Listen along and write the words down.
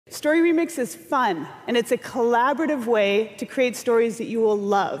Story Remix is fun, and it's a collaborative way to create stories that you will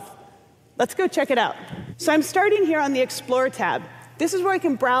love. Let's go check it out. So I'm starting here on the Explore tab. This is where I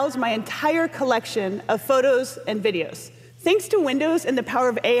can browse my entire collection of photos and videos. Thanks to Windows and the power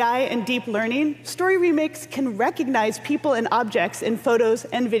of AI and deep learning, Story Remix can recognize people and objects in photos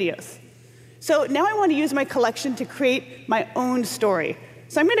and videos. So now I want to use my collection to create my own story.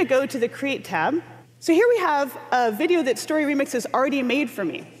 So I'm going to go to the Create tab. So here we have a video that Story Remix has already made for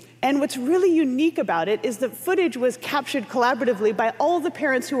me. And what's really unique about it is that footage was captured collaboratively by all the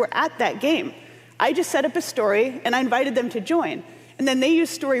parents who were at that game. I just set up a story, and I invited them to join. And then they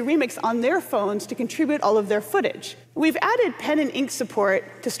used Story Remix on their phones to contribute all of their footage. We've added pen and ink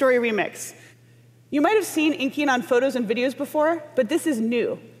support to Story Remix. You might have seen inking on photos and videos before, but this is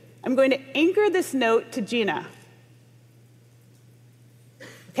new. I'm going to anchor this note to Gina.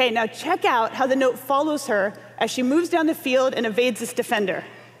 OK, now check out how the note follows her as she moves down the field and evades this defender.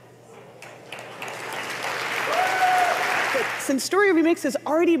 Since Story Remix has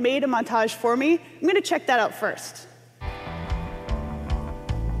already made a montage for me, I'm going to check that out first.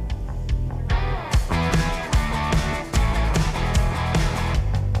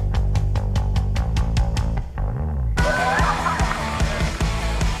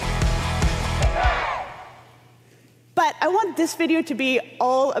 But I want this video to be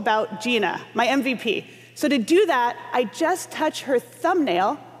all about Gina, my MVP. So to do that, I just touch her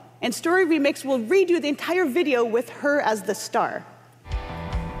thumbnail, and Story Remix will redo the entire video with her as the star.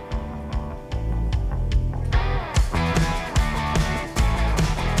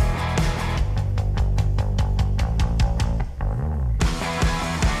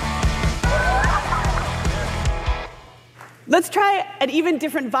 Let's try an even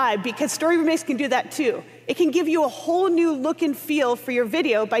different vibe, because Story Remix can do that too. It can give you a whole new look and feel for your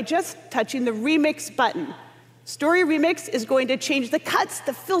video by just touching the Remix button. Story Remix is going to change the cuts,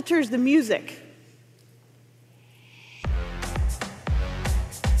 the filters, the music.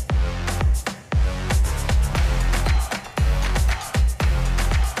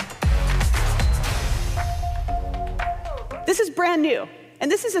 This is brand new.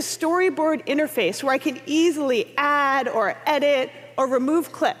 And this is a storyboard interface where I can easily add or edit or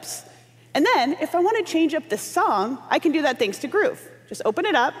remove clips. And then, if I want to change up the song, I can do that thanks to Groove. Just open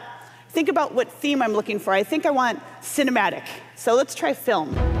it up. Think about what theme I'm looking for. I think I want cinematic. So let's try film.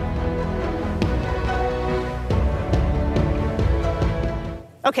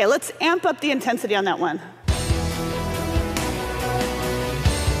 OK, let's amp up the intensity on that one.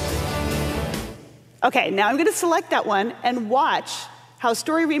 OK, now I'm going to select that one and watch how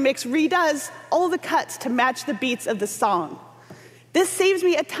Story Remix redoes all the cuts to match the beats of the song. This saves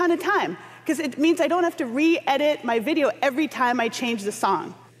me a ton of time, because it means I don't have to re-edit my video every time I change the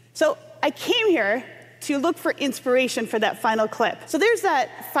song. So I came here to look for inspiration for that final clip. So there's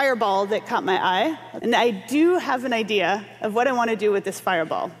that fireball that caught my eye. And I do have an idea of what I want to do with this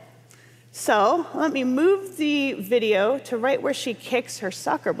fireball. So let me move the video to right where she kicks her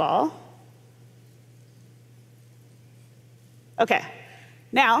soccer ball. OK.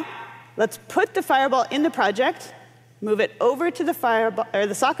 Now, let's put the fireball in the project, move it over to the fireball, or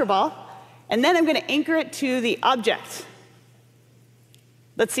the soccer ball, and then I'm going to anchor it to the object.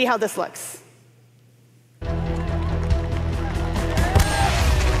 Let's see how this looks.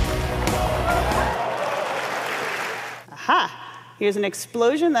 Aha! Here's an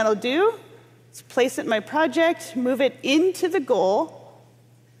explosion. That'll do. Let's place it in my project, move it into the goal.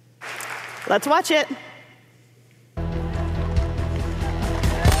 Let's watch it.